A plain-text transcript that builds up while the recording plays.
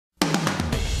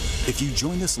If you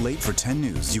joined us late for 10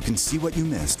 News, you can see what you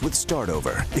missed with Start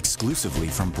Over, exclusively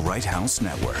from Bright House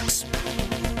Networks.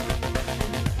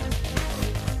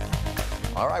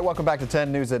 All right, welcome back to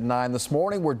 10 News at 9. This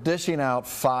morning, we're dishing out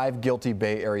 5 guilty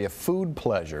Bay Area food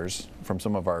pleasures from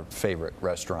some of our favorite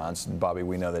restaurants. And Bobby,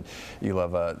 we know that you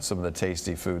love some of the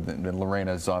tasty food. And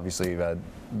Lorena is obviously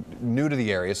new to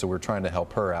the area, so we're trying to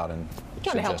help her out and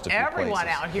trying to help everyone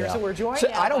out here. Yeah. So we're joined.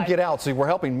 I don't get out, so we're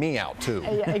helping me out too.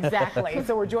 Yeah, exactly.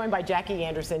 So we're joined by Jacqui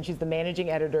Anderson. She's the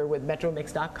managing editor with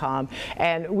Metromix.com,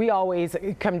 and we always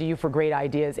come to you for great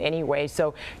ideas anyway.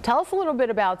 So tell us a little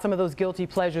bit about some of those guilty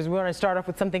pleasures. We want to start off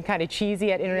with something kind of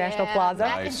cheesy at International Plaza.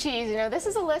 Mac and cheese. You know, this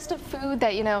is a list of food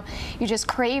that you just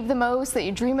crave the most, that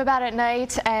you dream about at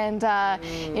night, and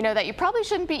you know that you probably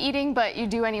shouldn't be eating, but you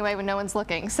do anyway when no one's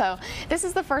looking. So this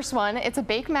is the first one. It's a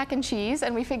baked mac and cheese,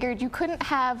 and we figured you couldn't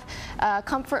have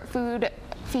comfort food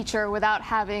feature without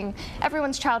having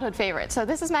everyone's childhood favorite. So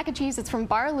this is mac and cheese. It's from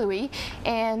Bar Louie,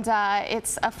 and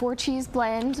it's a 4-cheese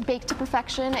blend baked to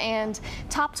perfection and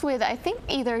topped with, I think,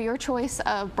 either your choice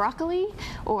of broccoli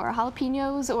or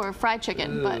jalapenos or fried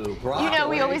chicken. Ooh, but broccoli. you know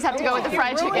we always have to go with the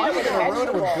fried chicken.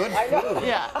 Good food.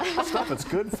 Yeah. Stuff that's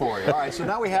good for you. All right, so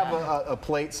now we have a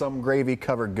plate, some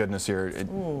gravy-covered goodness here.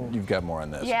 You've got more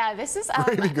on this. Yeah, this is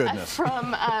gravy goodness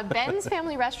from Ben's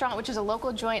Family Restaurant, which is a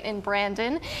local joint in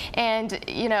Brandon. And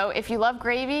you know, if you love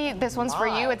gravy, this one's for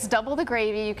you. It's double the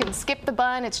gravy. You can skip the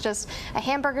bun. It's just a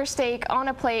hamburger steak on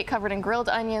a plate covered in grilled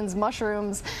onions,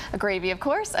 mushrooms, a gravy, of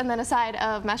course, and then a side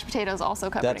of mashed potatoes also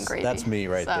covered in gravy. That's me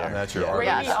right there. That's your arteries.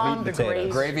 Gravy on the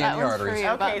gravy. Gravy in the arteries.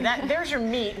 Okay, there's your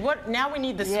meat. What? Now we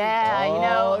need the sweet. Yeah, you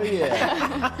know. Oh,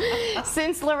 yeah.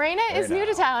 Since Lorena is new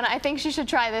to town, I think she should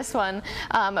try this one.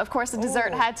 Of course, the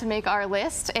dessert had to make our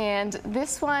list, and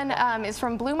this one is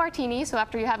from Blue Martini, so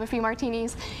after you have a few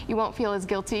martinis, you won't feel as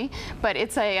guilty. But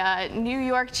it's a New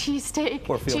York cheesesteak,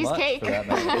 cheesecake,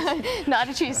 not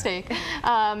a cheesesteak.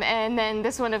 And then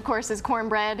this one, of course, is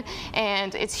cornbread,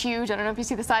 and it's huge. I don't know if you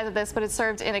see the size of this, but it's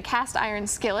served in a cast iron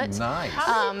skillet. Nice.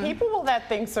 How many people will that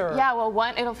thing serve? Yeah, well,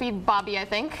 it'll feed Bobby, I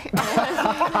think.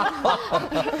 I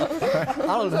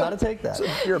don't know how to take that.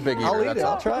 You're a big eater. I'll eat it.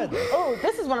 I'll try this. Oh,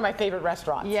 this is one of my favorite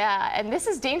restaurants. Yeah, and this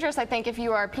is dangerous, I think, if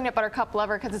you are a peanut butter cup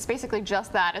lover, because it's basically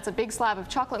just that. It's a big slab of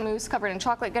chocolate mousse covered in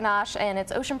chocolate ganache, and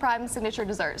it's Ocean Prime signature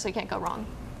dessert, so you can't go wrong.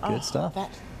 Good stuff.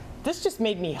 This just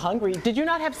made me hungry. Did you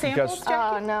not have samples,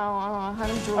 Jacqui? Oh, no.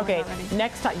 I'm drooling Okay, already.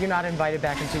 next time, you're not invited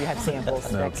back until you have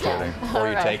samples. No next time. kidding. Or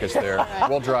you take us there.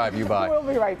 We'll drive you by. We'll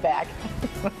be right back.